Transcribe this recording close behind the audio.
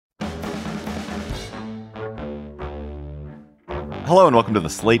Hello and welcome to the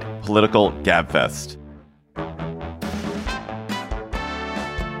Slate Political Gabfest.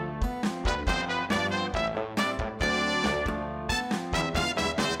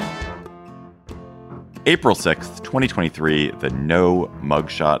 April 6th, 2023, the No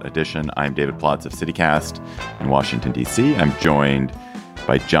Mugshot edition. I'm David Plotz of CityCast in Washington, D.C. I'm joined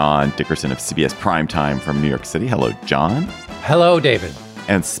by John Dickerson of CBS Primetime from New York City. Hello, John. Hello, David.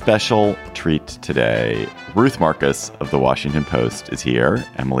 And special treat today, Ruth Marcus of The Washington Post is here.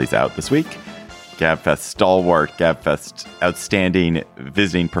 Emily's out this week. Gabfest stalwart, Gabfest outstanding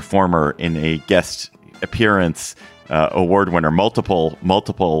visiting performer in a guest appearance, award winner, multiple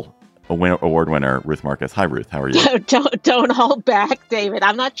award winner, Ruth Marcus. Hi, Ruth. How are you? Don't hold back, David.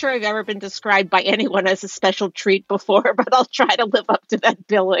 I'm not sure I've ever been described by anyone as a special treat before, but I'll try to live up to that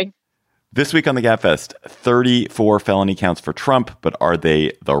billing. This week on the Gabfest, 34 felony counts for Trump, but are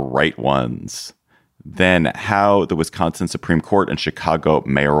they the right ones? Then how the Wisconsin Supreme Court and Chicago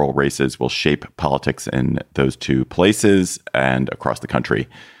mayoral races will shape politics in those two places and across the country.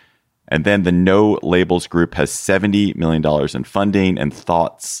 And then the No Labels Group has $70 million in funding and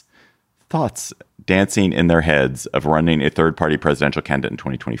thoughts dancing in their heads of running a third-party presidential candidate in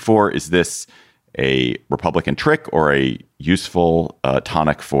 2024. Is this a Republican trick or a useful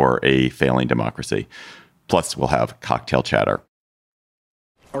tonic for a failing democracy? Plus, we'll have cocktail chatter.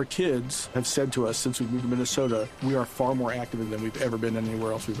 Our kids have said to us since we moved to Minnesota, we are far more active than we've ever been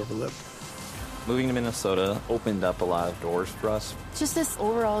anywhere else we've ever lived. Moving to Minnesota opened up a lot of doors for us. Just this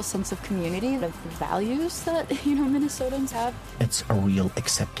overall sense of community, of values that, Minnesotans have. It's a real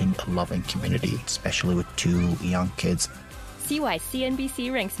accepting, loving community, especially with two young kids. See why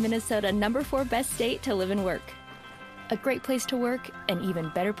CNBC ranks Minnesota number 4 best state to live and work. A great place to work, an even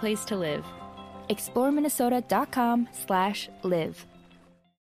better place to live. ExploreMinnesota.com/live.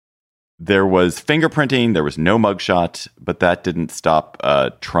 There was fingerprinting, there was no mugshot, but that didn't stop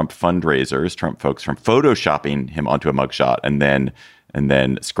Trump fundraisers, Trump folks from photoshopping him onto a mugshot and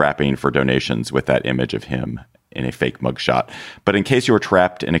then scrapping for donations with that image of him in a fake mugshot. But in case you were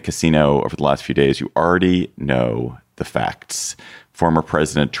trapped in a casino over the last few days, you already know the facts. Former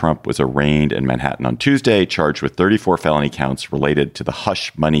President Trump was arraigned in Manhattan on Tuesday, charged with 34 felony counts related to the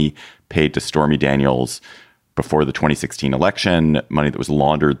hush money paid to Stormy Daniels before the 2016 election, money that was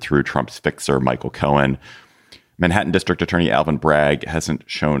laundered through Trump's fixer, Michael Cohen. Manhattan District Attorney Alvin Bragg hasn't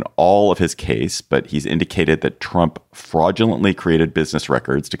shown all of his case, but he's indicated that Trump fraudulently created business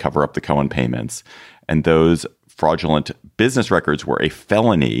records to cover up the Cohen payments. And those fraudulent business records were a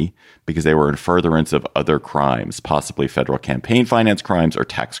felony because they were in furtherance of other crimes, possibly federal campaign finance crimes or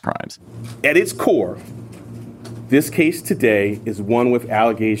tax crimes. At its core, this case today is one with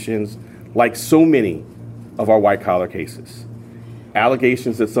allegations like so many of our white-collar cases.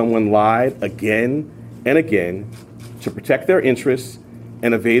 Allegations that someone lied again and again to protect their interests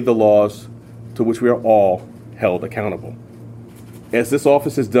and evade the laws to which we are all held accountable. As this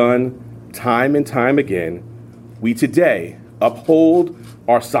office has done time and time again, we today uphold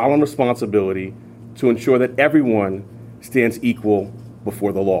our solemn responsibility to ensure that everyone stands equal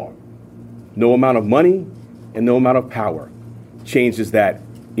before the law. No amount of money and no amount of power changes that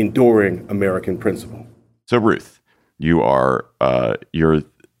enduring American principle. So, Ruth, you're the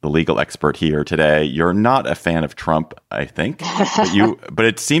legal expert here today. You're not a fan of Trump, I think, but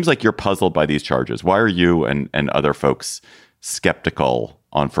it seems like you're puzzled by these charges. Why are you and other folks skeptical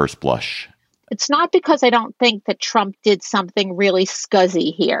on first blush? It's not because I don't think that Trump did something really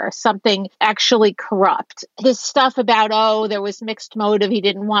scuzzy here, something actually corrupt. His stuff about, there was mixed motive, he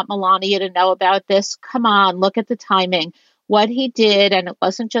didn't want Melania to know about this. Come on, look at the timing. What he did, and it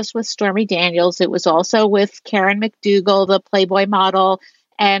wasn't just with Stormy Daniels, it was also with Karen McDougal, the Playboy model,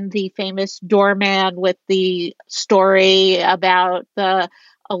 and the famous doorman with the story about the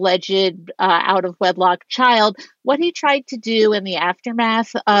alleged out-of-wedlock child. What he tried to do in the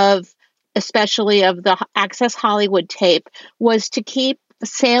aftermath of, especially of the Access Hollywood tape, was to keep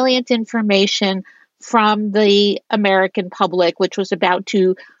salient information from the American public, which was about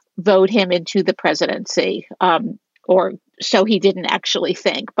to vote him into the presidency, or so he didn't actually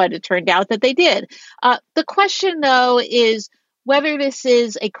think, but it turned out that they did. The question, though, is whether this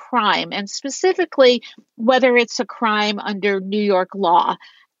is a crime, and specifically whether it's a crime under New York law.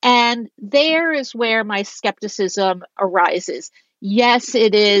 And there is where my skepticism arises. Yes,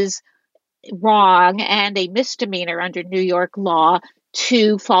 it is wrong and a misdemeanor under New York law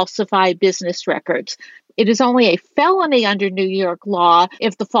to falsify business records. It is only a felony under New York law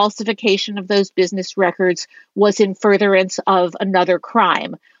if the falsification of those business records was in furtherance of another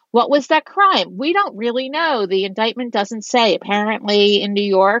crime. What was that crime? We don't really know. The indictment doesn't say. Apparently in New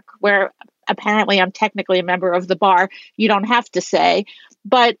York, where apparently I'm technically a member of the bar. You don't have to say.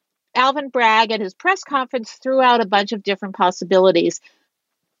 But Alvin Bragg at his press conference threw out a bunch of different possibilities.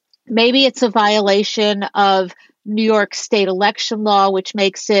 Maybe it's a violation of New York state election law, which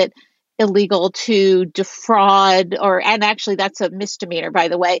makes it illegal to defraud, and actually that's a misdemeanor, by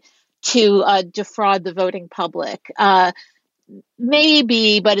the way, to defraud the voting public.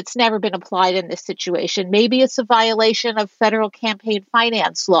 Maybe, but it's never been applied in this situation. Maybe it's a violation of federal campaign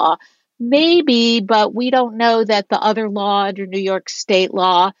finance law. Maybe, but we don't know that the other law under New York state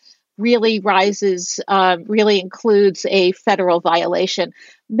law really includes a federal violation.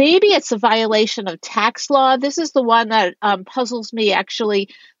 Maybe it's a violation of tax law. This is the one that puzzles me actually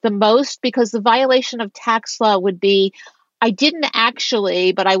the most, because the violation of tax law would be, I didn't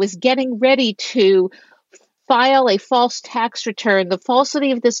actually, but I was getting ready to file a false tax return. The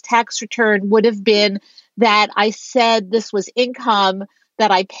falsity of this tax return would have been that I said this was income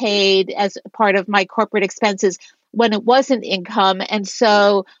that I paid as part of my corporate expenses when it wasn't income. And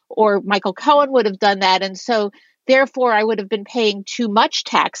so, or Michael Cohen would have done that. And so, therefore, I would have been paying too much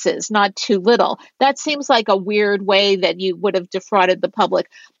taxes, not too little. That seems like a weird way that you would have defrauded the public.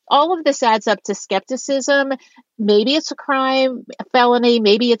 All of this adds up to skepticism. Maybe it's a crime, a felony.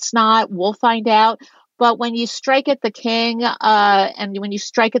 Maybe it's not. We'll find out. But when you strike at the king and when you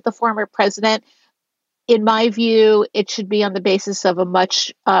strike at the former president, in my view, it should be on the basis of a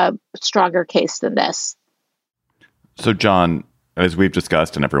much stronger case than this. So, John, as we've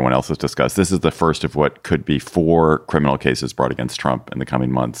discussed and everyone else has discussed, this is the first of what could be 4 criminal cases brought against Trump in the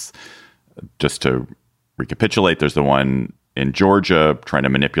coming months. Just to recapitulate, there's the one in Georgia trying to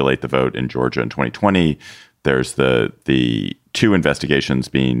manipulate the vote in Georgia in 2020. There's the 2 investigations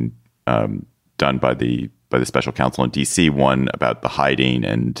being done by the special counsel in D.C., one about the hiding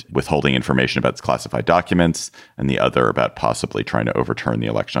and withholding information about classified documents, and the other about possibly trying to overturn the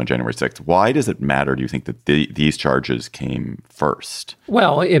election on January 6th. Why does it matter, do you think, that these charges came first?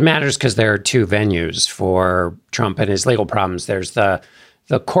 Well, it matters because there are 2 venues for Trump and his legal problems. There's the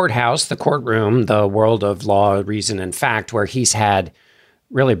courthouse, the courtroom, the world of law, reason, and fact, where he's had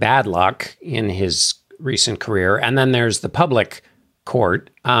really bad luck in his recent career. And then there's the public court,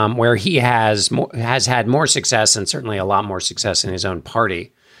 where he has had more success, and certainly a lot more success in his own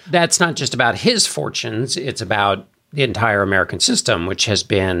party. That's not just about his fortunes. It's about the entire American system, which has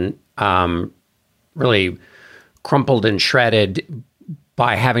been really crumpled and shredded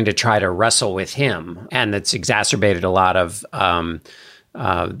by having to try to wrestle with him. And that's exacerbated a lot of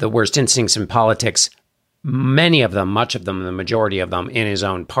the worst instincts in politics, many of them, much of them, the majority of them in his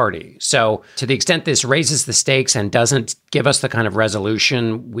own party. So to the extent this raises the stakes and doesn't give us the kind of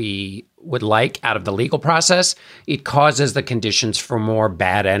resolution we would like out of the legal process, it causes the conditions for more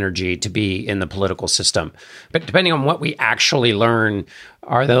bad energy to be in the political system. But depending on what we actually learn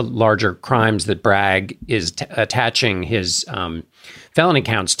are the larger crimes that Bragg is attaching his felony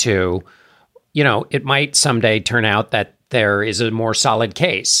counts to, it might someday turn out that there is a more solid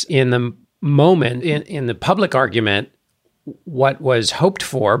case. In the moment, in the public argument, what was hoped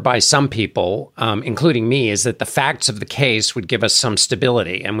for by some people, including me, is that the facts of the case would give us some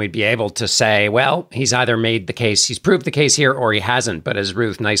stability, and we'd be able to say, well, he's either made the case, he's proved the case here, or he hasn't. But as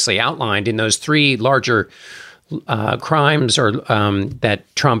Ruth nicely outlined, in those 3 larger crimes that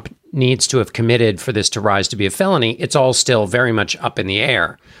Trump needs to have committed for this to rise to be a felony, it's all still very much up in the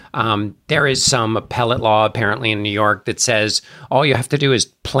air. There is some appellate law apparently in New York that says all you have to do is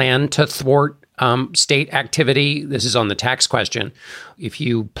plan to thwart state activity. This is on the tax question. If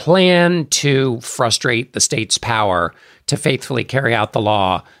you plan to frustrate the state's power to faithfully carry out the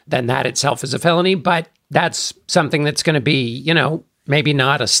law, then that itself is a felony. But that's something that's going to be, maybe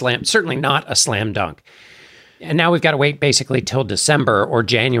certainly not a slam dunk. And now we've got to wait basically till December or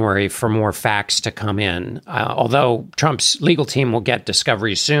January for more facts to come in. Although Trump's legal team will get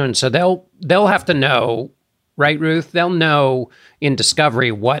discovery soon, so they'll have to know, right, Ruth? They'll know in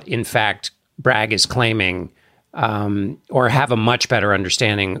discovery what, in fact, Bragg is claiming, or have a much better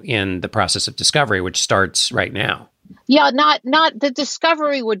understanding in the process of discovery, which starts right now. Yeah, not the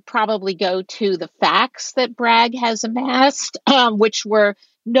discovery would probably go to the facts that Bragg has amassed, which were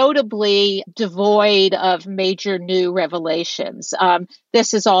notably devoid of major new revelations.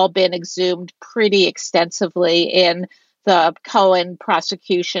 This has all been exhumed pretty extensively in the Cohen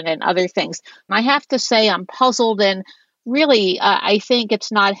prosecution and other things. I have to say I'm puzzled, and really I think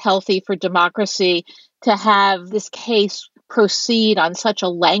it's not healthy for democracy to have this case proceed on such a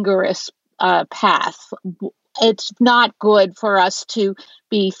languorous path. It's not good for us to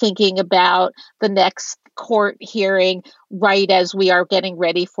be thinking about the next court hearing right as we are getting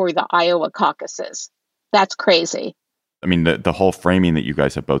ready for the Iowa caucuses. That's crazy. I mean, the whole framing that you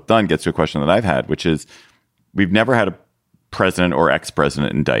guys have both done gets to a question that I've had, which is we've never had a president or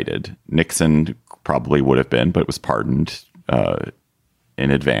ex-president indicted. Nixon probably would have been, but was pardoned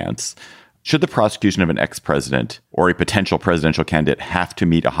in advance. Should the prosecution of an ex-president or a potential presidential candidate have to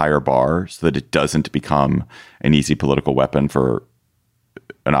meet a higher bar so that it doesn't become an easy political weapon for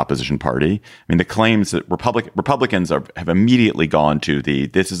an opposition party? I mean, the claims that Republicans have immediately gone to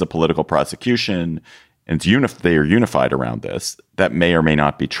this is a political prosecution, and they are unified around this. That may or may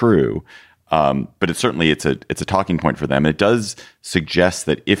not be true, but it's a talking point for them. It does suggest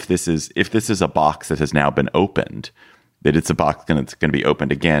that if this is a box that has now been opened, that it's a box that's going to be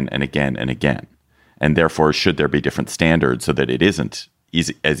opened again and again and again, and therefore should there be different standards so that it isn't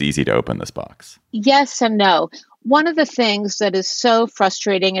as easy to open this box? Yes and no. One of the things that is so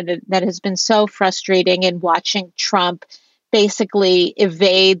frustrating and that has been so frustrating in watching Trump basically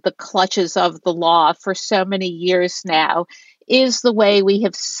evade the clutches of the law for so many years now is the way we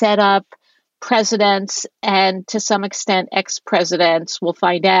have set up presidents and to some extent ex-presidents, we'll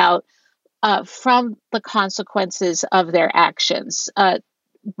find out, from the consequences of their actions.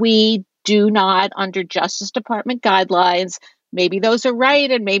 We do not, under Justice Department guidelines, maybe those are right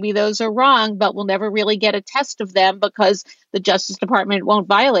and maybe those are wrong, but we'll never really get a test of them because the Justice Department won't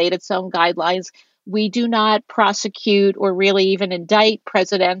violate its own guidelines. We do not prosecute or really even indict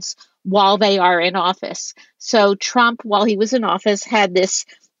presidents while they are in office. So Trump, while he was in office, had this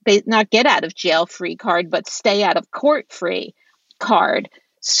not get out of jail free card, but stay out of court free card.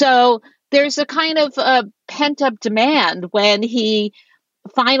 So there's a kind of pent up demand when he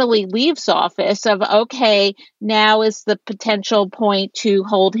finally leaves office of, okay, now is the potential point to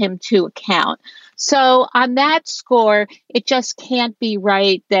hold him to account. So on that score, it just can't be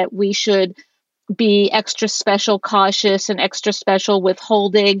right that we should be extra special cautious and extra special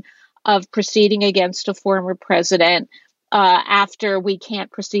withholding of proceeding against a former president after we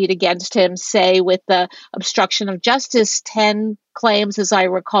can't proceed against him, say, with the obstruction of justice 10 claims, as I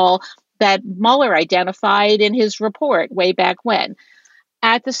recall, that Mueller identified in his report way back when.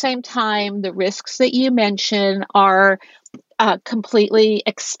 At the same time, the risks that you mention are completely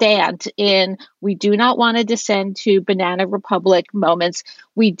extant in we do not want to descend to Banana Republic moments.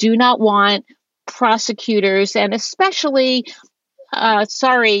 We do not want prosecutors, and especially,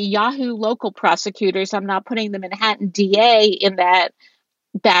 Yahoo local prosecutors, I'm not putting the Manhattan DA in that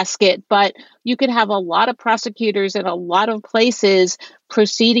basket, but you could have a lot of prosecutors in a lot of places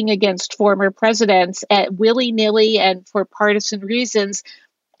proceeding against former presidents at willy-nilly and for partisan reasons.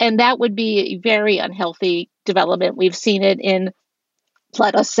 And that would be a very unhealthy development. We've seen it in,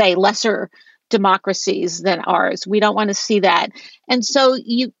 let us say, lesser democracies than ours. We don't want to see that. And so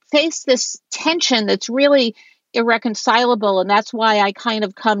you face this tension that's really irreconcilable. And that's why I kind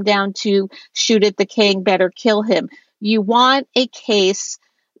of come down to shoot at the king, better kill him. You want a case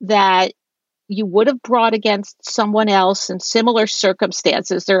that you would have brought against someone else in similar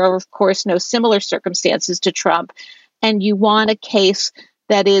circumstances. There are, of course, no similar circumstances to Trump. And you want a case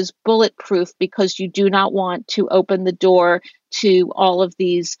that is bulletproof because you do not want to open the door to all of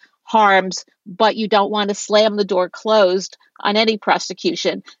these harms, but you don't want to slam the door closed on any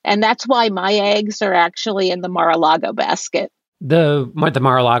prosecution. And that's why my eggs are actually in the Mar-a-Lago basket. The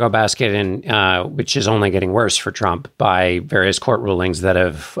Mar-a-Lago basket, and which is only getting worse for Trump by various court rulings that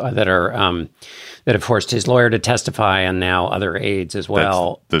have forced his lawyer to testify, and now other aides as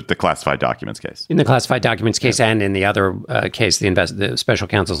well. That's the classified documents case. In the classified documents case, and in the other case, the special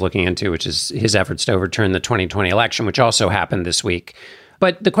counsel is looking into, which is his efforts to overturn the 2020 election, which also happened this week.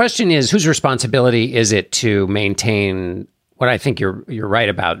 But the question is, whose responsibility is it to maintain what I think you're right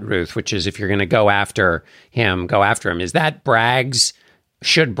about, Ruth, which is if you're going to go after him. Is that Bragg's?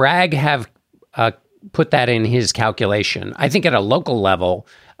 Should Bragg have put that in his calculation? I think at a local level,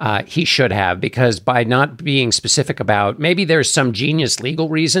 he should have, because by not being specific about, maybe there's some genius legal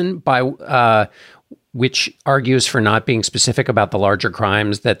reason by which argues for not being specific about the larger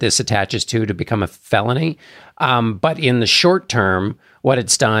crimes that this attaches to become a felony. But in the short term, what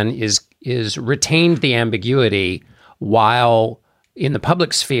it's done is retained the ambiguity, while in the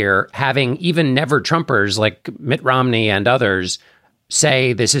public sphere, having even never-Trumpers like Mitt Romney and others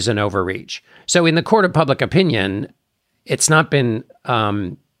say this is an overreach. So in the court of public opinion, it's not been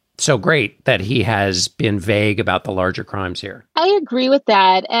so great that he has been vague about the larger crimes here. I agree with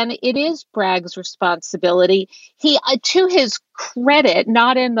that. And it is Bragg's responsibility. He, to his credit,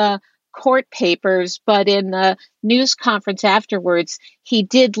 not in the court papers, but in the news conference afterwards, he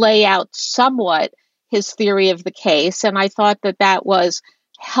did lay out somewhat his theory of the case. And I thought that was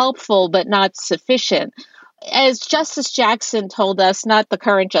helpful, but not sufficient. as Justice Jackson told us, not the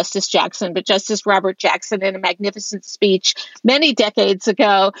current Justice Jackson, but Justice Robert Jackson in a magnificent speech many decades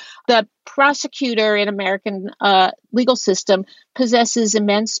ago, the prosecutor in American legal system possesses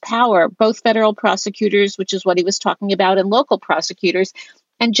immense power, both federal prosecutors, which is what he was talking about, and local prosecutors.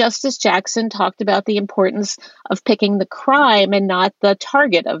 And Justice Jackson talked about the importance of picking the crime and not the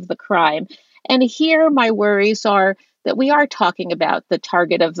target of the crime. And here my worries are that we are talking about the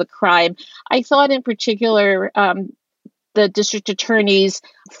target of the crime. I thought in particular, the district attorney's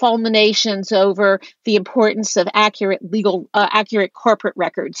fulminations over the importance of accurate corporate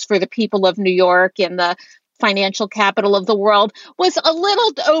records for the people of New York and the financial capital of the world was a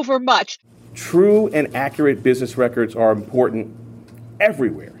little overmuch. True and accurate business records are important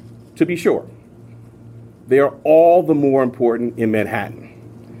everywhere, to be sure. They are all the more important in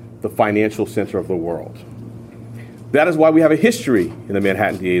Manhattan, the financial center of the world. That is why we have a history in the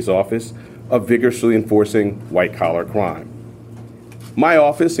Manhattan DA's office of vigorously enforcing white-collar crime. My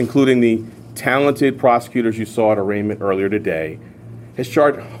office, including the talented prosecutors you saw at arraignment earlier today, has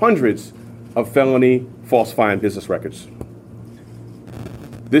charged hundreds of felony falsifying business records.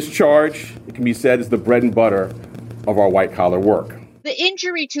 This charge, it can be said, is the bread and butter of our white-collar work. The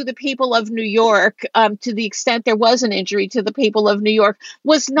injury to the people of New York, to the extent there was an injury to the people of New York,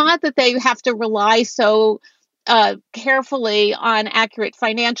 was not that they have to rely so carefully on accurate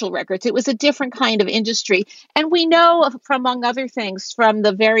financial records. It was a different kind of industry. And we know, from among other things, from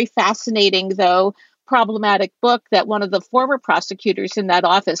the very fascinating, though problematic book that one of the former prosecutors in that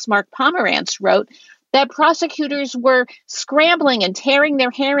office, Mark Pomerantz, wrote, that prosecutors were scrambling and tearing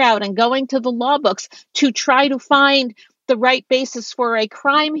their hair out and going to the law books to try to find the right basis for a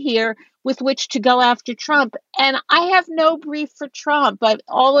crime here with which to go after Trump. And I have no brief for Trump, but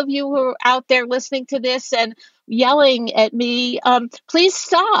all of you who are out there listening to this and yelling at me, please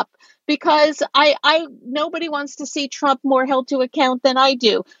stop, because I nobody wants to see Trump more held to account than I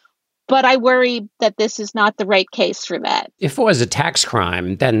do. But I worry that this is not the right case for that. If it was a tax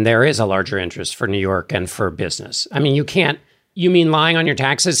crime, then there is a larger interest for New York and for business. I mean, you mean lying on your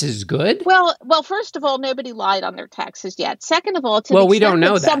taxes is good? Well, first of all, nobody lied on their taxes yet. Second of all, to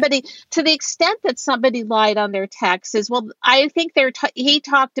the extent that somebody lied on their taxes, well, I think he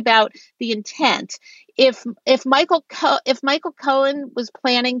talked about the intent. If Michael Cohen was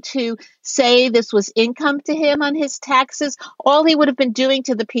planning to say this was income to him on his taxes, all he would have been doing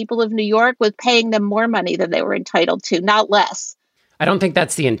to the people of New York was paying them more money than they were entitled to, not less. I don't think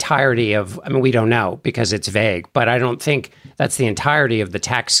that's the entirety of, I mean, we don't know because it's vague, but I don't think that's the entirety of the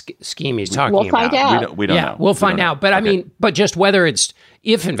tax scheme he's talking about. We'll find out. We don't know. We'll find out. But okay. I mean, but just whether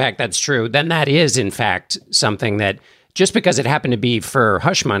if in fact that's true, then that is in fact something that just because it happened to be for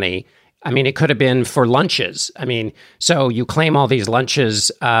hush money, I mean, it could have been for lunches. I mean, so you claim all these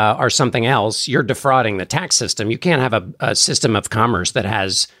lunches are something else. You're defrauding the tax system. You can't have a system of commerce that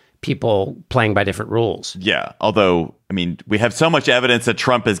has people playing by different rules. Yeah. Although, I mean, we have so much evidence that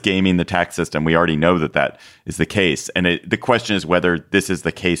Trump is gaming the tax system. We already know that is the case. And the question is whether this is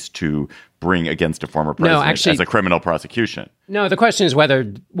the case to bring against a former president as a criminal prosecution. No, the question is whether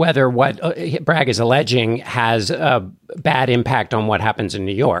what Bragg is alleging has a bad impact on what happens in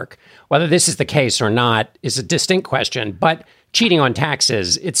New York. Whether this is the case or not is a distinct question. But cheating on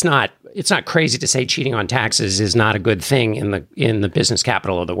taxes, it's not crazy to say cheating on taxes is not a good thing in the business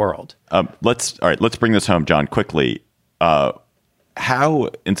capital of the world. Let's bring this home, John, quickly. How,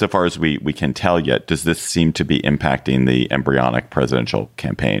 insofar as we can tell yet, does this seem to be impacting the embryonic presidential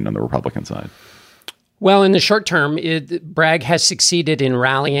campaign on the Republican side? Well, in the short term, Bragg has succeeded in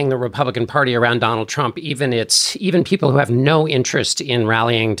rallying the Republican Party around Donald Trump, even people who have no interest in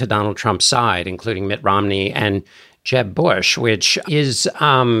rallying to Donald Trump's side, including Mitt Romney and Jeb Bush, which is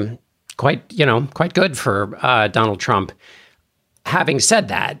quite good for Donald Trump. Having said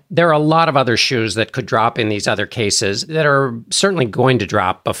that, there are a lot of other shoes that could drop in these other cases that are certainly going to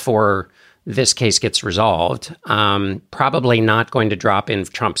drop before this case gets resolved. Probably not going to drop in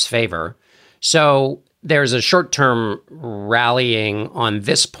Trump's favor. So there's a short-term rallying on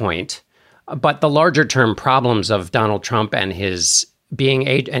this point, but the larger-term problems of Donald Trump and his being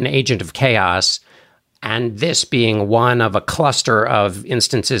an agent of chaos, and this being one of a cluster of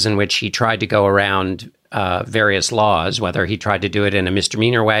instances in which he tried to go around various laws, whether he tried to do it in a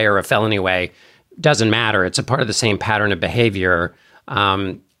misdemeanor way or a felony way, doesn't matter. It's a part of the same pattern of behavior.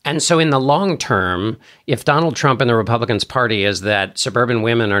 And so in the long term, if Donald Trump and the Republican Party is that suburban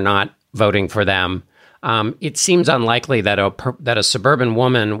women are not voting for them, it seems unlikely that a suburban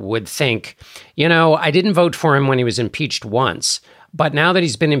woman would think, I didn't vote for him when he was impeached once, But now that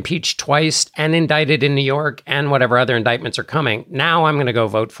he's been impeached twice and indicted in New York and whatever other indictments are coming, now I'm going to go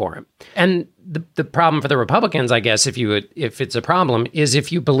vote for him. And the problem for the Republicans, I guess, if it's a problem, is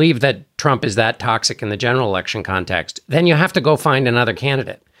if you believe that Trump is that toxic in the general election context, then you have to go find another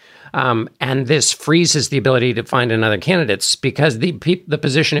candidate. And this freezes the ability to find another candidate because the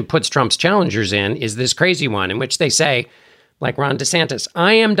position it puts Trump's challengers in is this crazy one in which they say, like Ron DeSantis,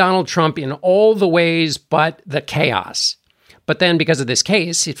 I am Donald Trump in all the ways but the chaos. But then because of this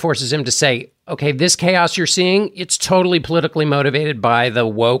case, it forces him to say, okay, this chaos you're seeing, it's totally politically motivated by the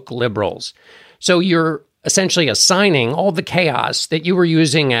woke liberals. So you're essentially assigning all the chaos that you were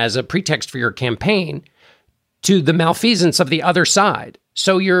using as a pretext for your campaign to the malfeasance of the other side.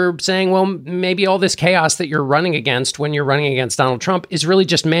 So you're saying, well, maybe all this chaos that you're running against when you're running against Donald Trump is really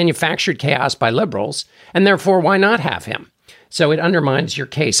just manufactured chaos by liberals, and therefore why not have him? So it undermines your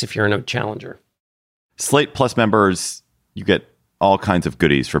case if you're a challenger. Slate Plus members, you get all kinds of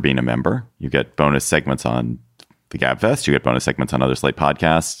goodies for being a member. You get bonus segments on the Gabfest. You get bonus segments on other Slate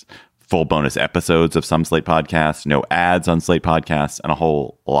podcasts, full bonus episodes of some Slate podcasts, no ads on Slate podcasts, and a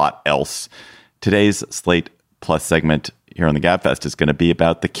whole lot else. Today's Slate Plus segment here on the Gabfest is going to be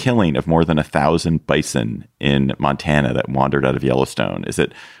about the killing of more than 1,000 bison in Montana that wandered out of Yellowstone. Is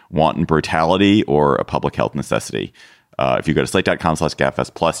it wanton brutality or a public health necessity? If you go to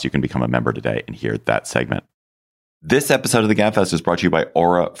slate.com/Gabfest Plus, you can become a member today and hear that segment. This episode of the Gabfest is brought to you by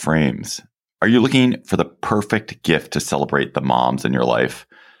Aura Frames. Are you looking for the perfect gift to celebrate the moms in your life?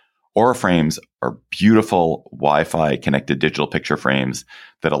 Aura Frames are beautiful Wi-Fi connected digital picture frames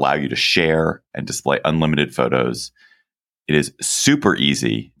that allow you to share and display unlimited photos. It is super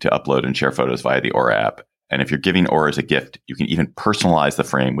easy to upload and share photos via the Aura app. And if you're giving Aura as a gift, you can even personalize the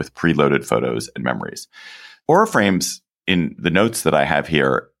frame with preloaded photos and memories. Aura Frames, in the notes that I have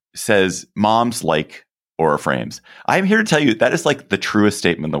here, says moms like Aura Frames. I'm here to tell you that is like the truest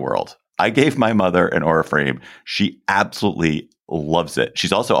statement in the world. I gave my mother an Aura frame. She absolutely loves it.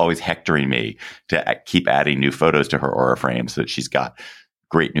 She's also always hectoring me to keep adding new photos to her Aura frame so that she's got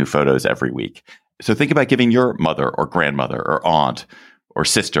great new photos every week. So think about giving your mother or grandmother or aunt or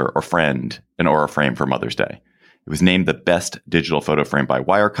sister or friend an Aura frame for Mother's Day. It was named the best digital photo frame by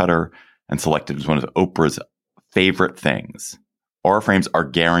Wirecutter and selected as one of Oprah's favorite things. Aura frames are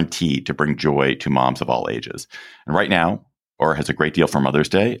guaranteed to bring joy to moms of all ages. And right now, Aura has a great deal for Mother's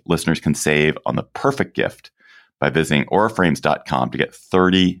Day. Listeners can save on the perfect gift by visiting auraframes.com to get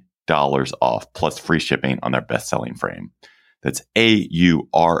 $30 off plus free shipping on their best-selling frame. That's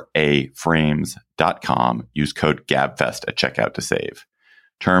AURA frames.com. Use code GABFEST at checkout to save.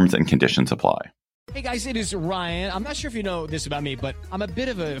 Terms and conditions apply. Hey guys, it is Ryan. I'm not sure if you know this about me, but I'm a bit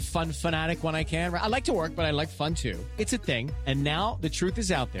of a fun fanatic when I can. I like to work, but I like fun too. It's a thing. And now the truth is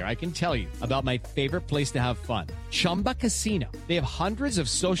out there. I can tell you about my favorite place to have fun. Chumba Casino. They have hundreds of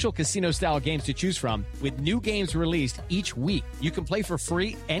social casino style games to choose from with new games released each week. You can play for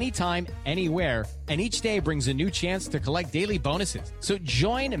free anytime, anywhere. And each day brings a new chance to collect daily bonuses. So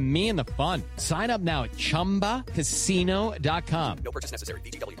join me in the fun. Sign up now at ChumbaCasino.com. No purchase necessary.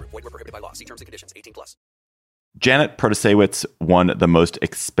 VGW Group. Void where prohibited by law. See terms and conditions. 18+. Janet Protasewicz won the most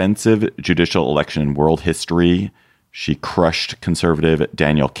expensive judicial election in world history. She crushed conservative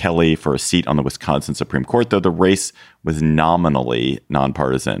Daniel Kelly for a seat on the Wisconsin Supreme Court, though the race was nominally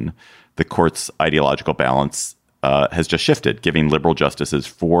nonpartisan. The court's ideological balance has just shifted, giving liberal justices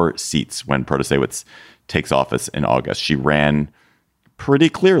 4 seats when Protasewicz takes office in August. She ran pretty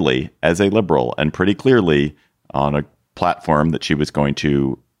clearly as a liberal and pretty clearly on a platform that she was going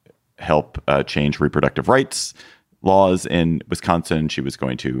to help change reproductive rights laws in Wisconsin. She was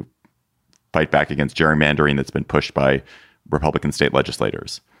going to fight back against gerrymandering that's been pushed by Republican state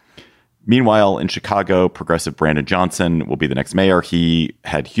legislators. Meanwhile, in Chicago, progressive Brandon Johnson will be the next mayor. He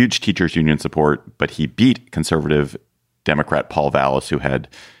had huge teachers union support, but he beat conservative Democrat Paul Vallis, who had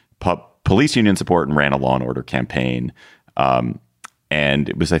police union support and ran a law and order campaign. And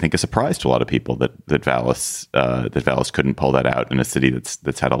it was, I think, a surprise to a lot of people that Vallis couldn't pull that out in a city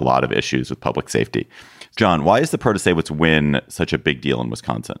that's had a lot of issues with public safety. John, why is the Protasewicz win such a big deal in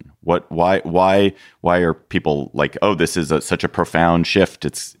Wisconsin? Why are people like, oh, this is such a profound shift?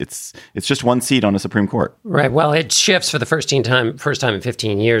 It's just one seat on a Supreme Court, right? Well, it shifts for the first time in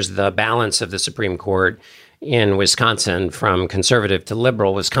 15 years the balance of the Supreme Court in Wisconsin from conservative to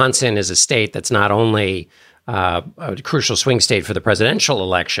liberal. Wisconsin is a state that's not only a crucial swing state for the presidential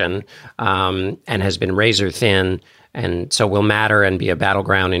election and has been razor thin, and so will matter and be a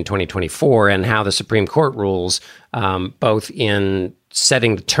battleground in 2024, and how the Supreme Court rules, both in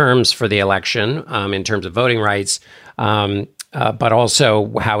setting the terms for the election in terms of voting rights, but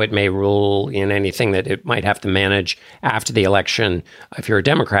also how it may rule in anything that it might have to manage after the election. If you're a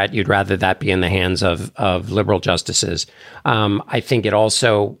Democrat, you'd rather that be in the hands of liberal justices. I think it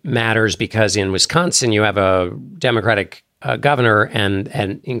also matters because in Wisconsin, you have a Democratic governor and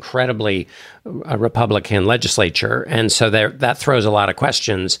incredibly a Republican legislature, and so that throws a lot of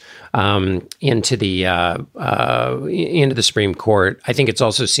questions into the Supreme Court. I think it's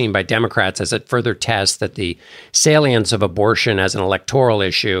also seen by Democrats as a further test that the salience of abortion as an electoral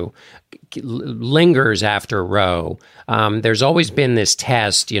issue lingers after Roe. There's always been this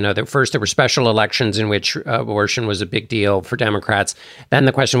test, that first there were special elections in which abortion was a big deal for Democrats. Then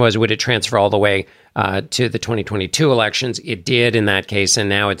the question was, would it transfer all the way to the 2022 elections? It did in that case, and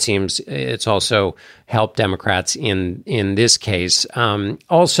now it seems it's also helped Democrats in this case.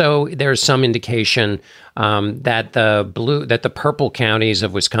 Also, there's some indication that the purple counties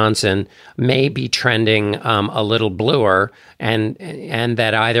of Wisconsin may be trending a little bluer, and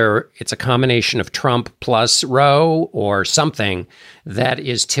that either it's a combination of Trump plus Roe or something that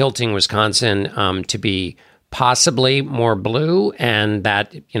is tilting Wisconsin to be possibly more blue, and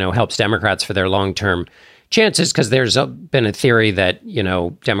that helps Democrats for their long-term chances, because there's been a theory that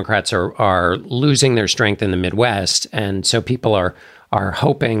Democrats are losing their strength in the Midwest, and so people are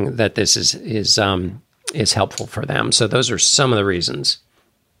hoping that this is helpful for them. So those are some of the reasons.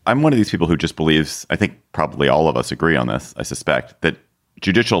 I'm one of these people who just believes, I think probably all of us agree on this, I suspect, that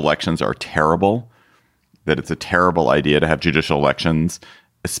judicial elections are terrible, that it's a terrible idea to have judicial elections,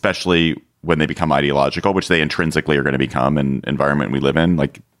 especially when they become ideological, which they intrinsically are going to become in the environment we live in.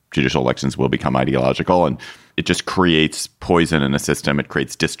 Like, judicial elections will become ideological, and it just creates poison in a system. It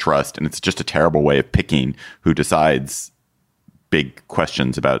creates distrust, and it's just a terrible way of picking who decides big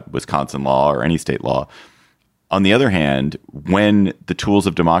questions about Wisconsin law or any state law. On the other hand, when the tools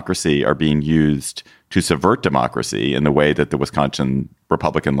of democracy are being used to subvert democracy in the way that the Wisconsin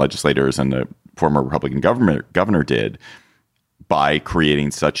Republican legislators and the former Republican governor did, by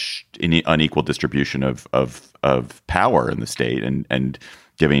creating such an unequal distribution of power in the state and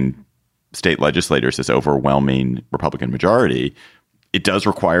giving state legislators this overwhelming Republican majority, it does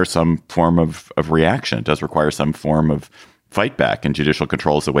require some form of reaction. It does require some form of fight back, and judicial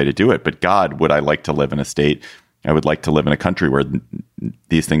control is the way to do it. But God, would I like to live in a state? I would like to live in a country where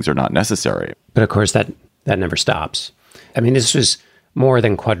these things are not necessary. But of course, that never stops. I mean, this was more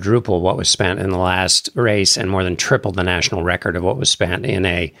than quadruple what was spent in the last race, and more than triple the national record of what was spent in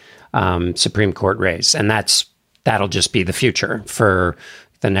a Supreme Court race. And that'll just be the future for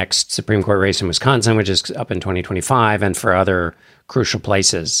the next Supreme Court race in Wisconsin, which is up in 2025, and for other crucial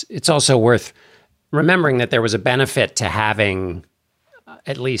places. It's also worth remembering that there was a benefit to having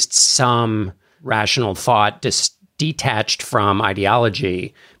at least some rational thought detached from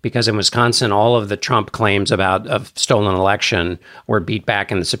ideology, because in Wisconsin, all of the Trump claims about a stolen election were beat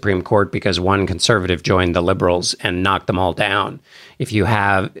back in the Supreme Court because one conservative joined the liberals and knocked them all down. If you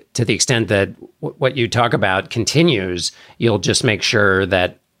have, to the extent that what you talk about continues, you'll just make sure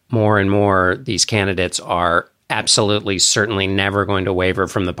that more and more these candidates are absolutely, certainly never going to waver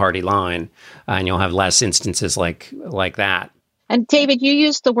from the party line, and you'll have less instances like that. And David, you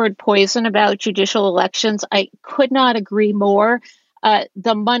used the word poison about judicial elections. I could not agree more.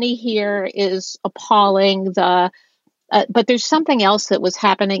 The money here is appalling. But there's something else that was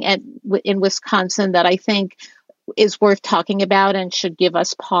happening in Wisconsin that I think is worth talking about and should give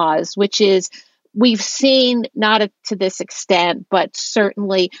us pause, which is we've seen, not to this extent, but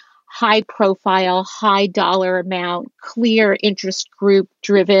certainly high profile, high dollar amount, clear interest group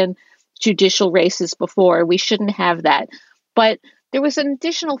driven judicial races before. We shouldn't have that. But there was an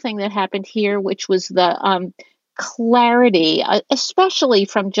additional thing that happened here, which was the clarity, especially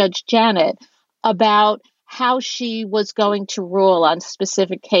from Judge Janet, about how she was going to rule on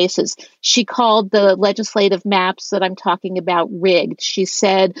specific cases. She called the legislative maps that I'm talking about rigged. She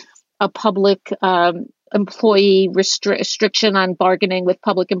said a public employee restriction on bargaining with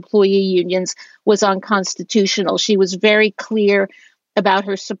public employee unions was unconstitutional. She was very clear about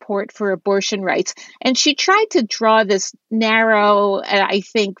her support for abortion rights. And she tried to draw this narrow, and I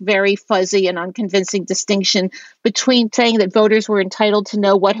think very fuzzy and unconvincing distinction between saying that voters were entitled to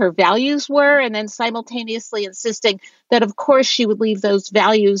know what her values were, and then simultaneously insisting that, of course, she would leave those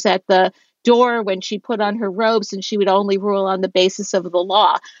values at the door when she put on her robes, and she would only rule on the basis of the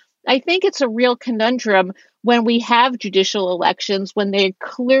law. I think it's a real conundrum when we have judicial elections, when they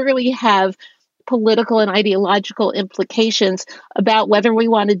clearly have political and ideological implications about whether we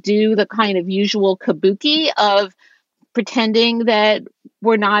want to do the kind of usual kabuki of pretending that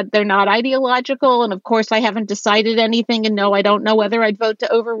they're not ideological. And of course, I haven't decided anything, and no, I don't know whether I'd vote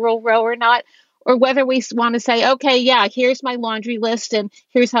to overrule Roe or not. or whether we want to say, okay, yeah, here's my laundry list and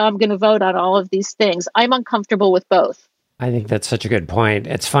here's how I'm going to vote on all of these things. I'm uncomfortable with both. I think that's such a good point.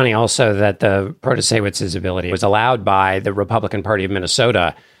 It's funny also that the Protasewicz's ability was allowed by the Republican Party of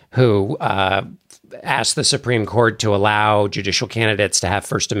Minnesota, who asked the Supreme Court to allow judicial candidates to have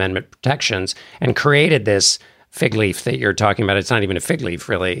First Amendment protections and created this fig leaf that you're talking about. It's not even a fig leaf,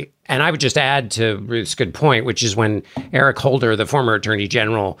 really. And I would just add to Ruth's good point, which is when Eric Holder, the former Attorney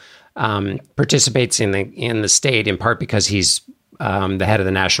General, participates in the state, in part because he's the head of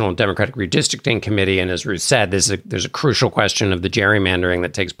the National Democratic Redistricting Committee. And as Ruth said, there's a crucial question of the gerrymandering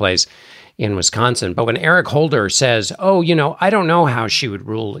that takes place in Wisconsin. But when Eric Holder says, I don't know how she would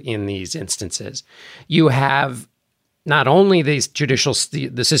rule in these instances, you have not only the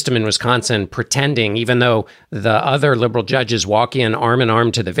system in Wisconsin pretending, even though the other liberal judges walk in arm in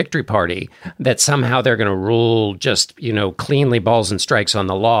arm to the victory party, that somehow they're going to rule just, cleanly balls and strikes on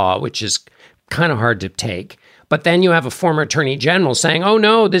the law, which is kind of hard to take. But then you have a former attorney general saying, oh,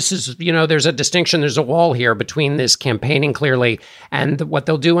 no, this is, there's a distinction, there's a wall here between this campaigning clearly and what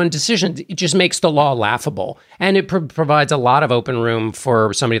they'll do on decisions. It just makes the law laughable. And it provides a lot of open room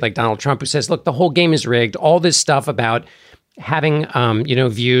for somebody like Donald Trump, who says, look, the whole game is rigged. All this stuff about having,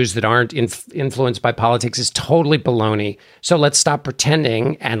 views that aren't influenced by politics is totally baloney. So let's stop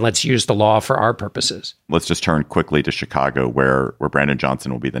pretending and let's use the law for our purposes. Let's just turn quickly to Chicago, where Brandon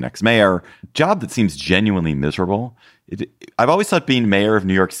Johnson will be the next mayor. Job that seems genuinely miserable. I've always thought being mayor of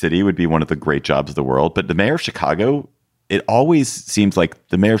New York City would be one of the great jobs of the world, but the mayor of Chicago, it always seems like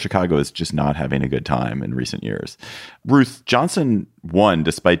the mayor of Chicago is just not having a good time in recent years. Ruth, Johnson won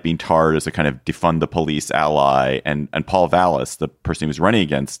despite being tarred as a kind of defund the police ally, and Paul Vallis, the person he was running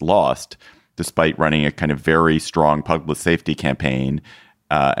against, lost despite running a kind of very strong public safety campaign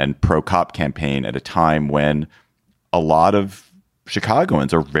and pro-cop campaign at a time when a lot of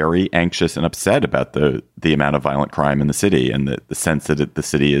Chicagoans are very anxious and upset about the amount of violent crime in the city, and the sense that the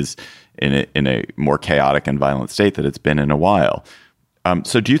city is in a more chaotic and violent state that it's been in a while.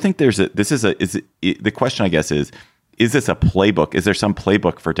 So do you think the question, I guess, is this a playbook? Is there some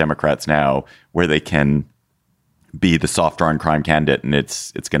playbook for Democrats now where they can be the softer on crime candidate and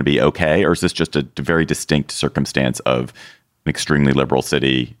it's going to be okay? Or is this just a very distinct circumstance of an extremely liberal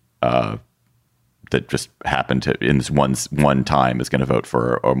city that just happened to, in this one time, is going to vote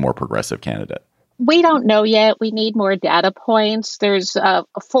for a more progressive candidate? We don't know yet. We need more data points. There's a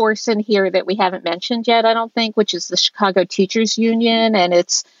force in here that we haven't mentioned yet, I don't think, which is the Chicago Teachers Union and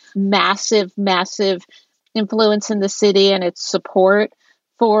its massive, massive influence in the city and its support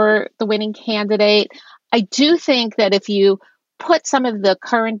for the winning candidate. I do think that if you put some of the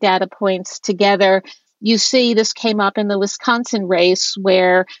current data points together, you see this came up in the Wisconsin race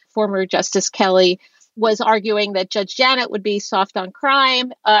where former Justice Kelly was arguing that Judge Janet would be soft on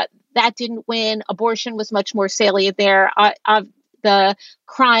crime. That didn't win. Abortion was much more salient there. The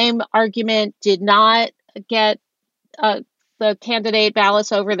crime argument did not get the candidate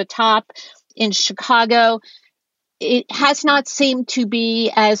Vallis over the top in Chicago. It has not seemed to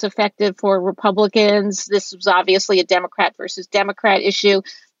be as effective for Republicans. This was obviously a Democrat versus Democrat issue.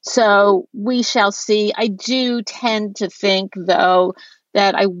 So we shall see. I do tend to think, though,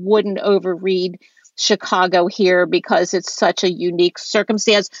 that I wouldn't overread Chicago here because it's such a unique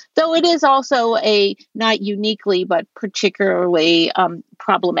circumstance, though it is also a not uniquely, but particularly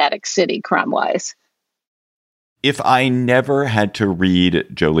problematic city crime-wise. If I never had to read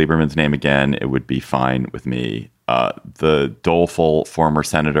Joe Lieberman's name again, it would be fine with me. The doleful former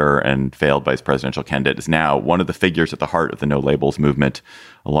senator and failed vice presidential candidate is now one of the figures at the heart of the No Labels movement,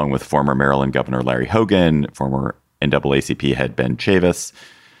 along with former Maryland Governor Larry Hogan, former NAACP head Ben Chavis.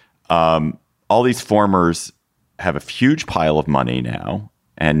 All these formers have a huge pile of money now,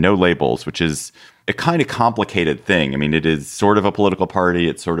 and No Labels, which is a kind of complicated thing. I mean, it is sort of a political party.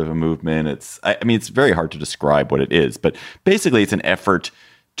 It's sort of a movement. It's very hard to describe what it is, but basically it's an effort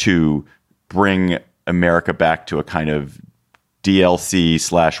to bring America back to a kind of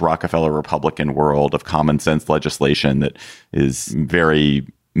DLC/Rockefeller Republican world of common sense legislation that is very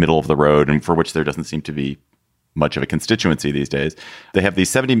middle of the road and for which there doesn't seem to be much of a constituency these days. They have the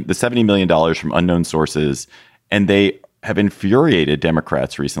 $70 million from unknown sources, and they have infuriated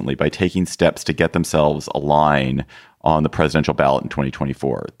Democrats recently by taking steps to get themselves a line on the presidential ballot in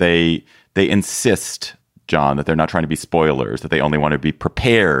 2024. They insist, John, that they're not trying to be spoilers, that they only want to be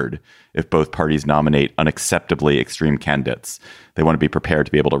prepared if both parties nominate unacceptably extreme candidates. They want to be prepared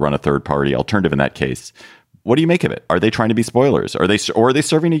to be able to run a third party alternative in that case. What do you make of it? Are they trying to be spoilers? Are they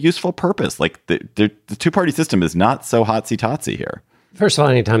serving a useful purpose? Like the two-party system is not so hotsy-totsy here. First of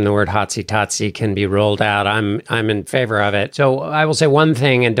all, anytime the word hotsy-totsy can be rolled out, I'm in favor of it. So I will say one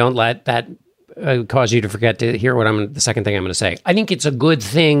thing, and don't let that cause you to forget to hear the second thing I'm going to say. I think it's a good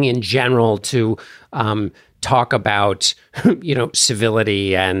thing in general to talk about,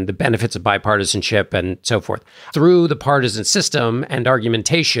 civility and the benefits of bipartisanship and so forth. Through the partisan system and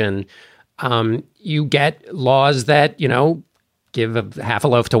argumentation, you get laws that, give half a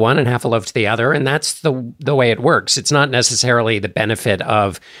loaf to one and half a loaf to the other. And that's the way it works. It's not necessarily the benefit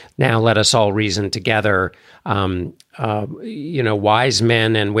of now let us all reason together, wise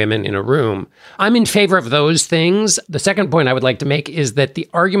men and women in a room. I'm in favor of those things. The second point I would like to make is that the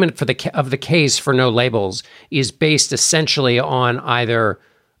argument of the case for no labels is based essentially on either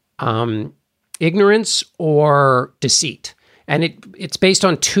ignorance or deceit. And it's based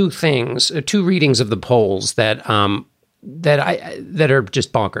on two readings of the polls that are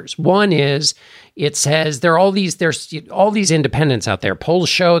just bonkers. One is it says there's all these independents out there. Polls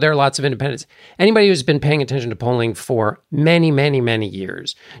show there are lots of independents. Anybody who's been paying attention to polling for many, many, many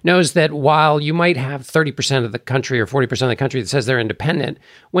years knows that while you might have 30% of the country or 40% of the country that says they're independent,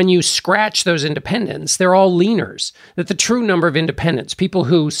 when you scratch those independents, they're all leaners. That the true number of independents, people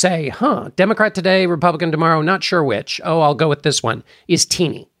who say, Democrat today, Republican tomorrow, not sure which, I'll go with this one, is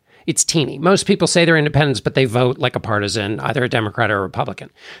teeny. It's teeny. Most people say they're independents, but they vote like a partisan, either a Democrat or a Republican.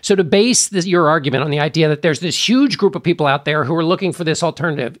 So to base your argument on the idea that there's this huge group of people out there who are looking for this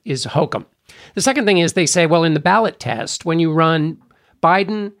alternative is hokum. The second thing is they say, well, in the ballot test, when you run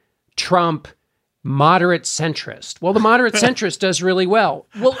Biden, Trump, moderate centrist. Well, the moderate centrist does really well.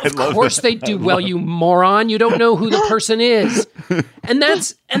 Well, of course they do well, you moron. You don't know who the person is. And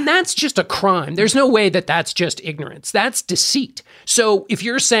that's just a crime. There's no way that that's just ignorance. That's deceit. So if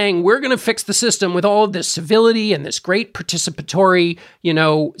you're saying we're going to fix the system with all of this civility and this great participatory,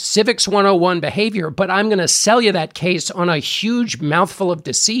 civics 101 behavior, but I'm going to sell you that case on a huge mouthful of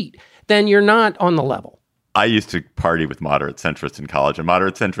deceit, then you're not on the level. I used to party with moderate centrists in college, and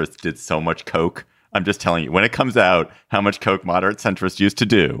moderate centrists did so much coke. I'm just telling you, when it comes out how much coke moderate centrists used to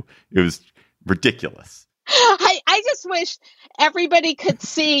do, it was ridiculous. I just wish everybody could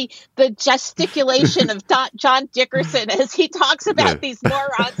see the gesticulation of John Dickerson as he talks about these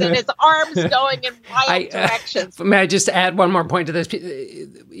morons and his arms going in wild directions. May I just add one more point to this?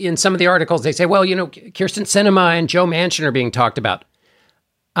 In some of the articles, they say, well, Kyrsten Sinema and Joe Manchin are being talked about.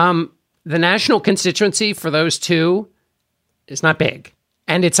 The national constituency for those two is not big.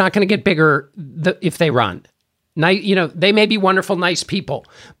 And it's not going to get bigger if they run. They may be wonderful, nice people,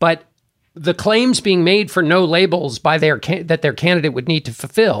 but the claims being made for no labels by that their candidate would need to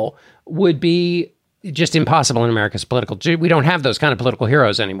fulfill would be just impossible in America's political. We don't have those kind of political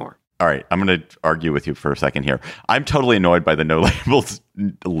heroes anymore. All right, I'm going to argue with you for a second here. I'm totally annoyed by the no labels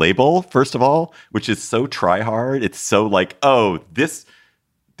label, first of all, which is so try hard. It's so like,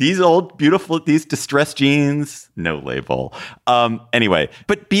 these old, beautiful, these distressed jeans, no label. Anyway,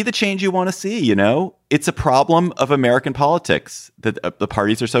 but be the change you want to see, It's a problem of American politics that the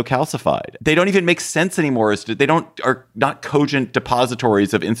parties are so calcified. They don't even make sense anymore. Are not cogent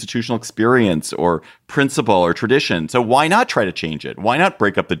depositories of institutional experience or principle or tradition. So why not try to change it? Why not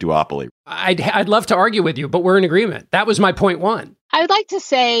break up the duopoly? I'd love to argue with you, but we're in agreement. That was my point one. I would like to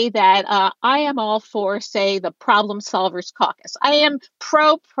say that I am all for, say, the Problem Solvers Caucus. I am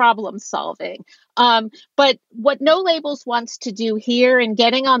pro-problem solving. But what No Labels wants to do here and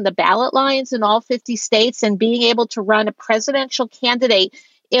getting on the ballot lines in all 50 states and being able to run a presidential candidate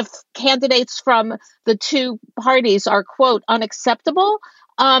if candidates from the two parties are, quote, unacceptable,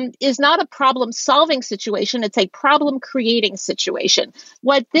 is not a problem-solving situation. It's a problem-creating situation.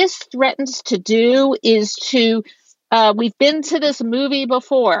 What this threatens to do is to we've been to this movie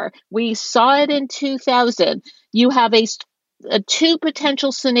before. We saw it in 2000. You have two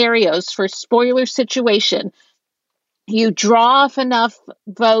potential scenarios for spoiler situation. You draw off enough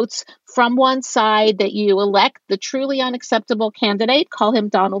votes from one side that you elect the truly unacceptable candidate, call him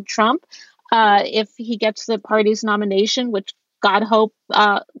Donald Trump, if he gets the party's nomination, which God hope,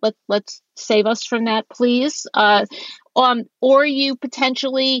 let's save us from that, please. Or you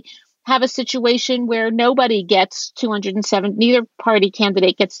potentially have a situation where nobody gets 270, neither party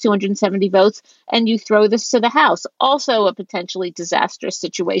candidate gets 270 votes, and you throw this to the House. Also a potentially disastrous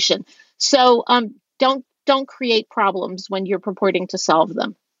situation. So don't create problems when you're purporting to solve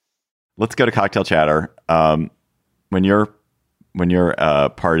them. Let's go to cocktail chatter. When you're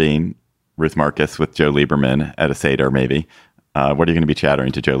partying, Ruth Marcus, with Joe Lieberman at a Seder, maybe, what are you going to be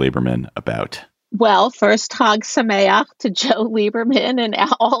chattering to Joe Lieberman about? Well, first, Hag Sameach to Joe Lieberman and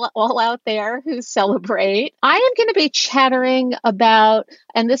all out there who celebrate. I am going to be chattering about,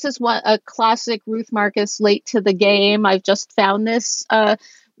 and this is a classic Ruth Marcus late to the game. I've just found this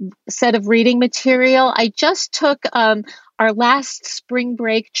set of reading material. I just took our last spring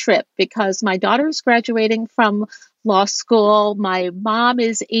break trip because my daughter's graduating from law school. My mom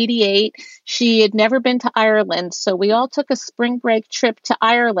is 88. She had never been to Ireland. So we all took a spring break trip to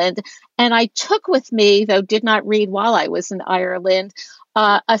Ireland. And I took with me, though did not read while I was in Ireland,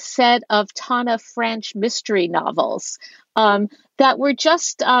 a set of Tana French mystery novels that were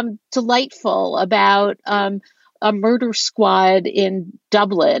just delightful about a murder squad in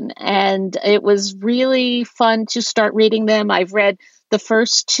Dublin. And it was really fun to start reading them. I've read the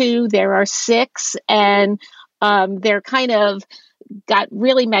first two. There are 6, and they're kind of got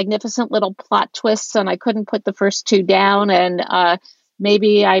really magnificent little plot twists, and I couldn't put the first 2 down. And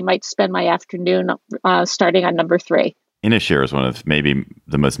maybe I might spend my afternoon starting on number 3. Inisheer is one of maybe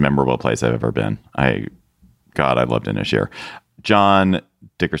the most memorable places I've ever been. I loved Inisheer. John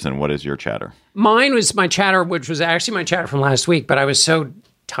Dickerson, what is your chatter? Mine was my chatter, which was actually my chatter from last week, but I was so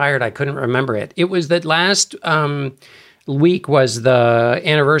tired I couldn't remember it. It was that last week was the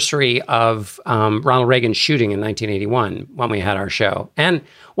anniversary of Ronald Reagan's shooting in 1981 when we had our show. And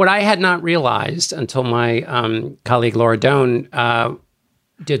what I had not realized until my colleague Laura Doan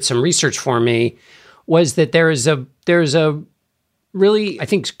did some research for me was that there's a really, I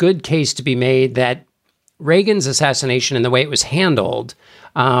think, good case to be made that Reagan's assassination and the way it was handled,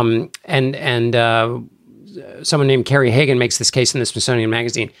 and someone named Carrie Hagan makes this case in the Smithsonian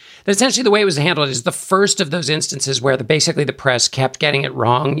Magazine, that essentially the way it was handled is the first of those instances where basically the press kept getting it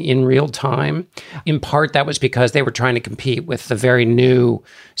wrong in real time. In part, that was because they were trying to compete with the very new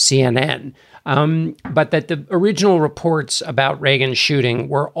CNN. But that the original reports about Reagan's shooting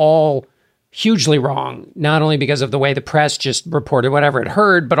were all hugely wrong, not only because of the way the press just reported whatever it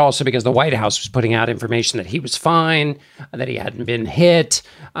heard, but also because the White House was putting out information that he was fine, that he hadn't been hit.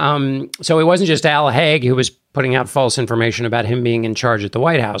 So it wasn't just Al Haig who was putting out false information about him being in charge at the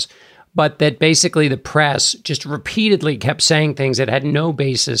White House, but that basically the press just repeatedly kept saying things that had no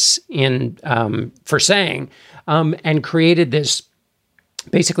basis in for saying, and created this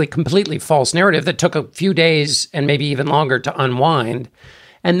basically completely false narrative that took a few days and maybe even longer to unwind.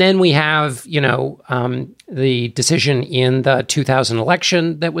 And then we have, the decision in the 2000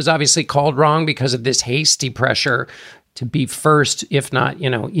 election that was obviously called wrong because of this hasty pressure to be first, if not,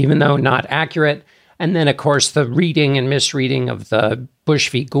 even though not accurate. And then, of course, the reading and misreading of the Bush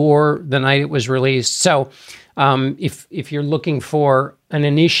v. Gore the night it was released. So if you're looking for an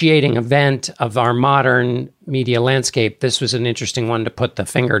initiating event of our modern media landscape, this was an interesting one to put the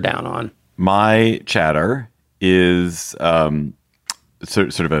finger down on. My chatter is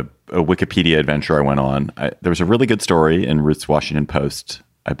sort of a Wikipedia adventure I went on. There was a really good story in Ruth's Washington Post,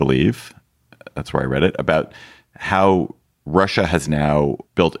 I believe. That's where I read it, about how Russia has now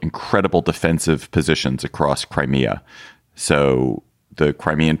built incredible defensive positions across Crimea. So the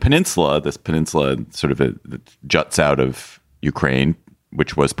Crimean Peninsula, this peninsula sort of juts out of Ukraine,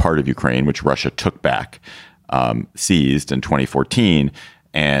 which was part of Ukraine, which Russia took back, seized in 2014.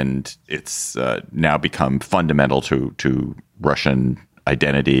 And it's now become fundamental to Russian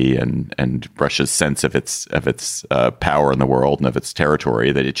identity and Russia's sense of its power in the world and of its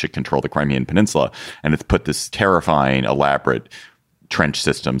territory, that it should control the Crimean Peninsula. And it's put this terrifying, elaborate trench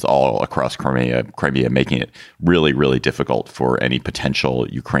systems all across Crimea, making it really, really difficult for any potential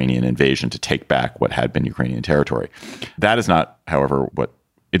Ukrainian invasion to take back what had been Ukrainian territory. That is not, however, what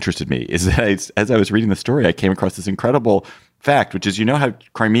interested me. Is that as I was reading the story, I came across this incredible fact, which is, how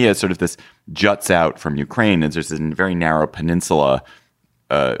Crimea is sort of this juts out from Ukraine, and there's this very narrow peninsula,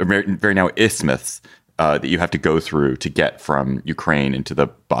 very narrow isthmus that you have to go through to get from Ukraine into the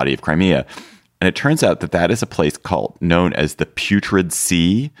body of Crimea. And it turns out that is a place known as the Putrid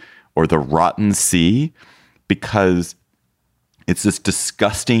Sea or the Rotten Sea, because it's this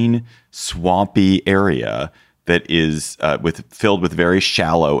disgusting, swampy area that is filled with very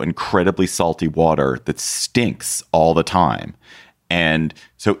shallow, incredibly salty water that stinks all the time. And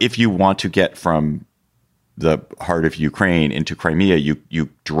so if you want to get from the heart of Ukraine into Crimea, you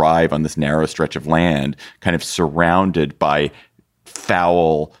drive on this narrow stretch of land, kind of surrounded by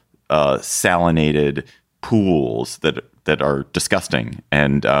foul, salinated pools that are disgusting.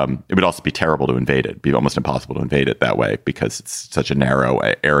 And it would also be terrible to invade it. It'd be almost impossible to invade it that way because it's such a narrow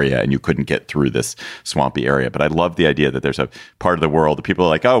area and you couldn't get through this swampy area. But I love the idea that there's a part of the world that people are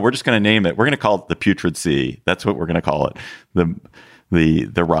like, oh, we're just going to name it. We're going to call it the Putrid Sea. That's what we're going to call it.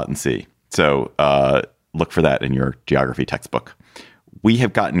 The Rotten Sea. So look for that in your geography textbook. We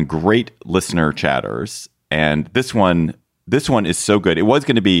have gotten great listener chatters, and this one is so good. It was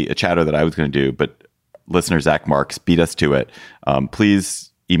going to be a chatter that I was going to do, but listener Zach Marks beat us to it.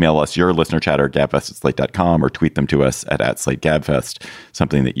 Please email us your listener chatter at gabfest@slate.com or tweet them to us at @SlateGabfest,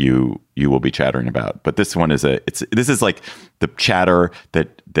 something that you will be chattering about. But this one is this is like the chatter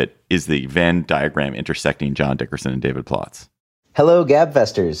that is the Venn diagram intersecting John Dickerson and David Plotz. Hello,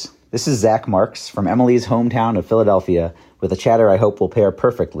 Gabfesters. This is Zach Marks from Emily's hometown of Philadelphia with a chatter I hope will pair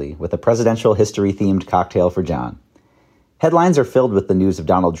perfectly with a presidential history-themed cocktail for John. Headlines are filled with the news of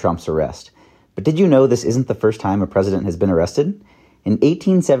Donald Trump's arrest. But did you know this isn't the first time a president has been arrested? In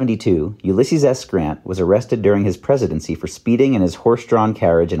 1872, Ulysses S. Grant was arrested during his presidency for speeding in his horse-drawn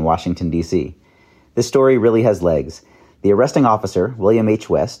carriage in Washington, D.C. This story really has legs. The arresting officer, William H.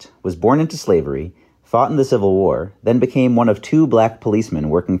 West, was born into slavery, fought in the Civil War, then became one of 2 black policemen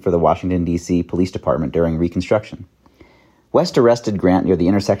working for the Washington, D.C. Police Department during Reconstruction. West arrested Grant near the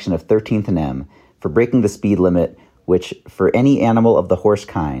intersection of 13th and M for breaking the speed limit, which, for any animal of the horse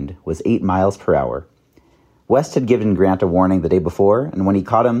kind, was 8 miles per hour. West had given Grant a warning the day before, and when he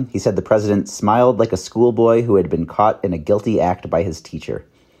caught him, he said the president smiled like a schoolboy who had been caught in a guilty act by his teacher.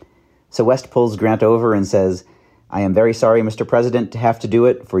 So West pulls Grant over and says, "I am very sorry, Mr. President, to have to do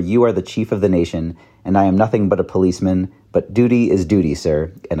it, for you are the chief of the nation, and I am nothing but a policeman, but duty is duty,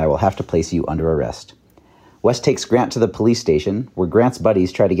 sir, and I will have to place you under arrest." West takes Grant to the police station, where Grant's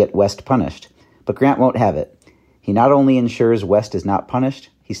buddies try to get West punished, but Grant won't have it. He not only ensures West is not punished,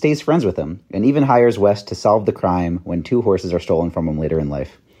 he stays friends with him, and even hires West to solve the crime when 2 horses are stolen from him later in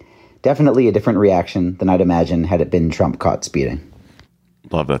life. Definitely a different reaction than I'd imagine had it been Trump caught speeding.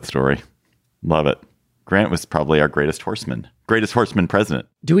 Love that story. Love it. Grant was probably our greatest horseman president.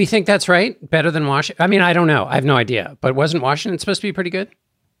 Do we think that's right? Better than Washington? I mean, I don't know. I have no idea. But wasn't Washington supposed to be pretty good?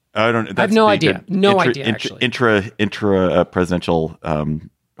 I don't. I have no idea. No idea, actually. Intra presidential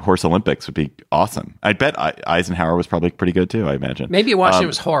horse Olympics would be awesome. I'd bet Eisenhower was probably pretty good too, I imagine. Maybe Washington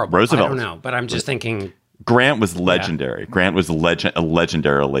was horrible. Roosevelt. I don't know, but I'm just thinking. Grant was legendary. Yeah. Grant was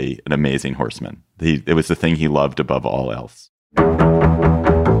legendarily an amazing horseman. It was the thing he loved above all else.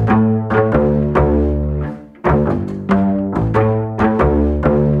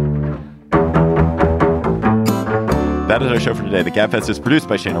 That is our show for today. The Gabfest is produced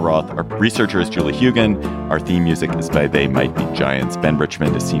by Shana Roth. Our researcher is Julie Hugan. Our theme music is by They Might Be Giants. Ben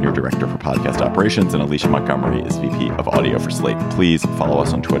Richmond is Senior Director for Podcast Operations, and Alicia Montgomery is VP of Audio for Slate. Please follow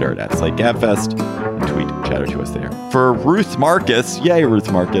us on Twitter at @SlateGabfest and tweet chatter to us there. For Ruth Marcus, yay Ruth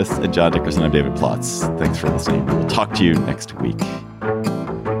Marcus, and John Dickerson, I'm David Plotz. Thanks for listening. We'll talk to you next week.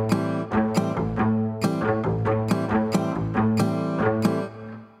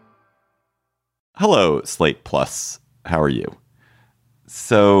 Hello, Slate Plus. How are you?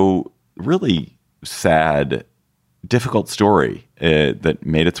 So, really sad, difficult story that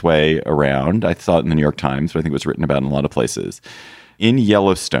made its way around. I saw it in the New York Times, but I think it was written about in a lot of places. In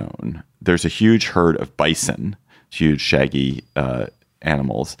Yellowstone, there's a huge herd of bison, huge shaggy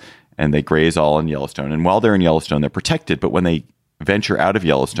animals, and they graze all in Yellowstone. And while they're in Yellowstone, they're protected. But when they venture out of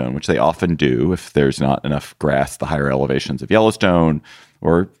Yellowstone, which they often do if there's not enough grass, the higher elevations of Yellowstone,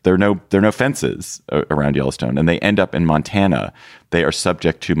 or there are no fences around Yellowstone, and they end up in Montana, they are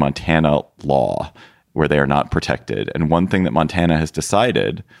subject to Montana law, where they are not protected. And one thing that Montana has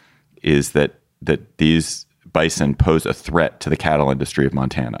decided is that these bison pose a threat to the cattle industry of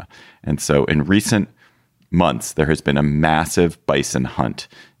Montana. And so in recent months, there has been a massive bison hunt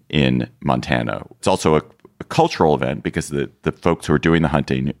in Montana. It's also a cultural event because the folks who are doing the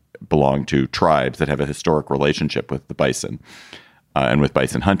hunting belong to tribes that have a historic relationship with the bison. And with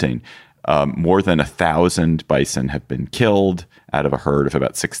bison hunting, more than 1,000 bison have been killed out of a herd of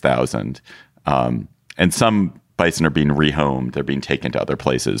about 6,000. And some bison are being rehomed. They're being taken to other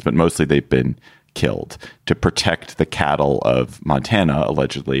places, but mostly they've been killed to protect the cattle of Montana,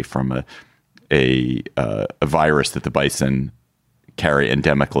 allegedly from a virus that the bison carry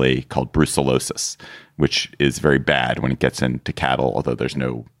endemically called brucellosis, which is very bad when it gets into cattle, although there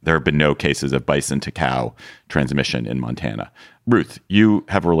have been no cases of bison to cow transmission in Montana. Ruth, you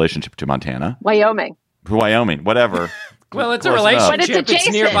have a relationship to Montana. Wyoming, whatever. Well, it's a relationship. It's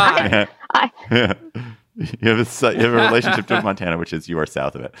nearby. You have a relationship to Montana, which is you are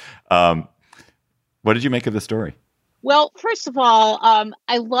south of it. What did you make of the story? Well, first of all,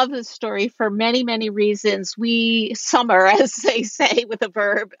 I love this story for many, many reasons. We summer, as they say with a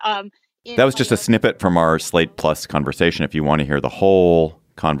verb. That was just a snippet from our Slate Plus conversation. If you want to hear the whole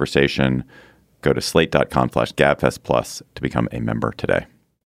conversation, go to slate.com/Gabfest Plus to become a member today.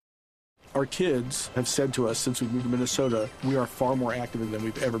 Our kids have said to us since we moved to Minnesota, we are far more active than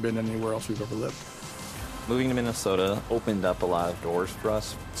we've ever been anywhere else we've ever lived. Moving to Minnesota opened up a lot of doors for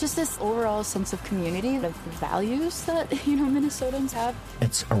us. Just this overall sense of community, of values that, Minnesotans have.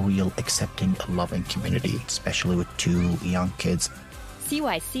 It's a real accepting, loving community, especially with 2 young kids. See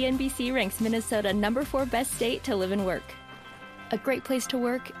why CNBC ranks Minnesota number 4 best state to live and work. A great place to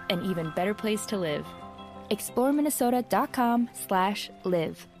work, an even better place to live.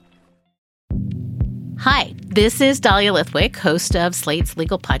 ExploreMinnesota.com/live. Hi, this is Dahlia Lithwick, host of Slate's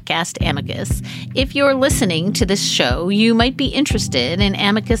legal podcast, Amicus. If you're listening to this show, you might be interested in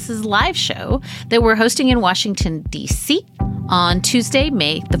Amicus's live show that we're hosting in Washington, D.C. on Tuesday,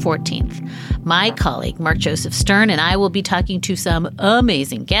 May the 14th. My colleague, Mark Joseph Stern, and I will be talking to some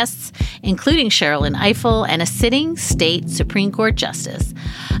amazing guests, including Sherilyn Ifill and a sitting state Supreme Court justice,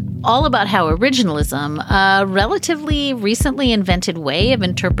 all about how originalism, a relatively recently invented way of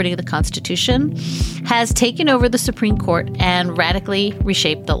interpreting the Constitution, has taken over the Supreme Court and radically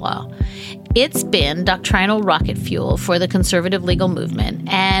reshaped the law. It's been doctrinal rocket fuel for the conservative legal movement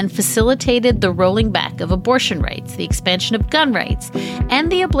and facilitated the rolling back of abortion rights, the expansion of gun rights,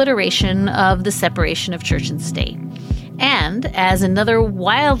 and the obliteration of the separation of church and state. And as another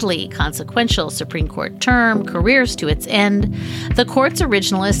wildly consequential Supreme Court term careers to its end, the court's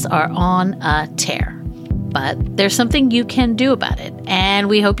originalists are on a tear. But there's something you can do about it, and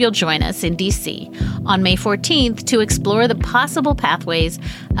we hope you'll join us in D.C. on May 14th to explore the possible pathways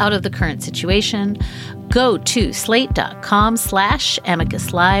out of the current situation. Go to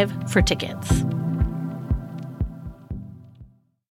slate.com/amicuslive for tickets.